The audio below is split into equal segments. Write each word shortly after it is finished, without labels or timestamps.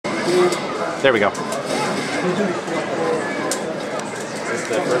There we go.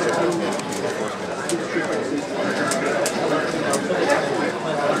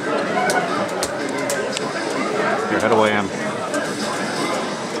 Here, head away, Em.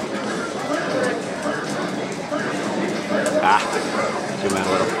 Ah, zoom in a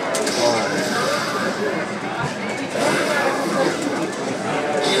little.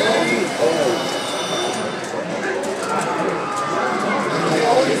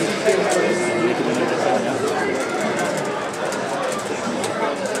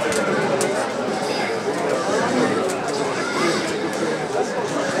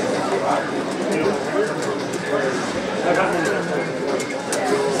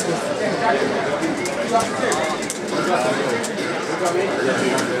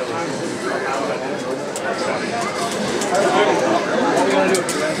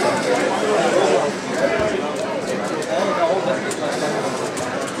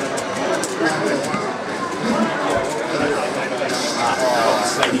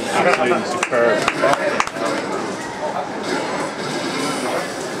 Absolutely superb.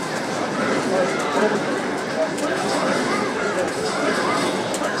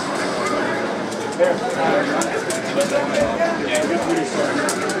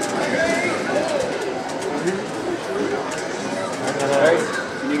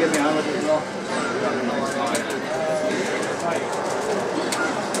 Can you get me on with it as well?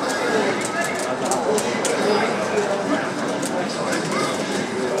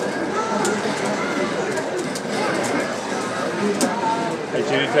 How did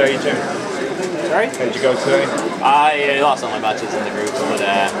you do today, Jim? Sorry? How did you go today? I lost all my matches in the group, but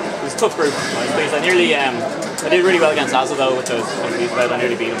it was a tough group. I nearly, I did really well against Asa though, which I was kind of pleased about. I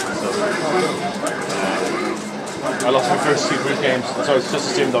nearly beat him. So. I lost my first 2 group games, so I was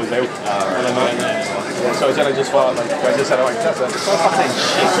just assumed I was out. So then I just thought, like, I just said, like, that's it. So I'm saying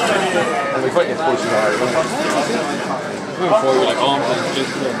shit. And we fight against Bush is alright. Before we were like, oh, I'm playing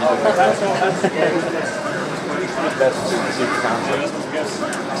just That's super fancy.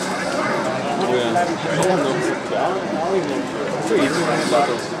 oh yeah. It's pretty easy when it's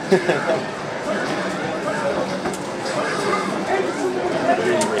battles.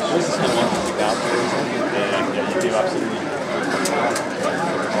 This is kind of one to pick up. Yeah, you do absolutely.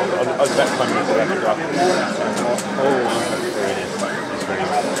 I was bet 20 minutes ahead of drop. Oh, There it is. It's pretty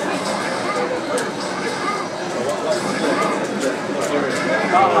good.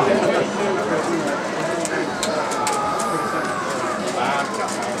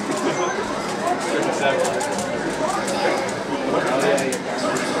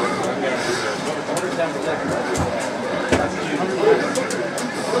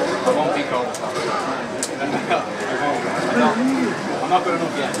 I won't be cold. I'm not good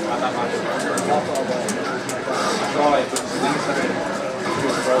enough yet at that match. I tried, but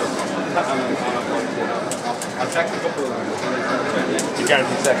I'll check a couple of them. You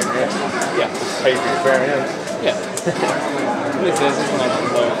guarantee second, yeah? Yeah. Pay for your fare, yeah. yeah. It says it's not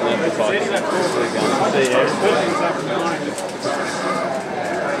low length of box.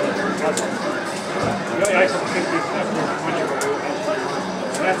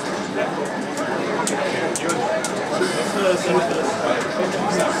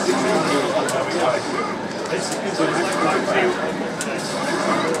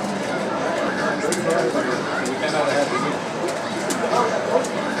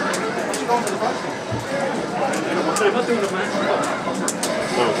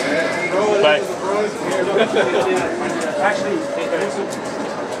 Bye. Actually,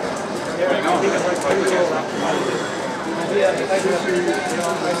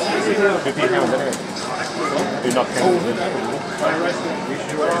 Good beat Hound anyway. You're not counting.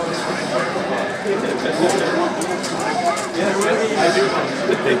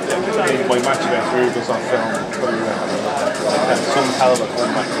 My match against Rude was on film. Some hell of a fun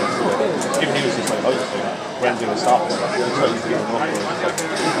match against Rude. Even he was just like, I was just like, when do we stop? So he's giving up.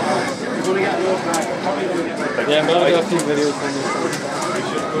 Yeah, but I got a few videos from this.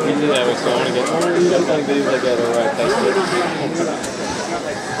 He did that with going again. Oh, you got like videos like that, alright, thanks.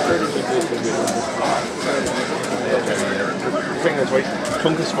 The thing is, right,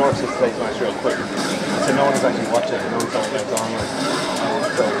 Chunkus forces to play match real quick. So no one is actually watching, no one's going to get on with it.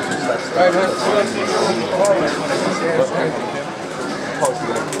 So it's just that's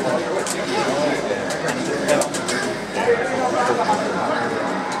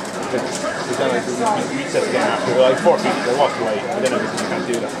we reset again after like 4 feet, they walked away, but then I was you can't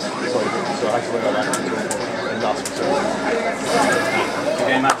do that. So I had to go back and lost it.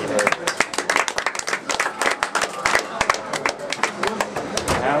 game after.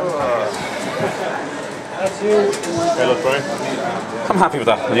 Hey, look, Brian. I'm happy with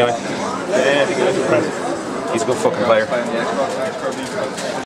that anyway. Yeah, I think it was impressive. He's a good fucking player.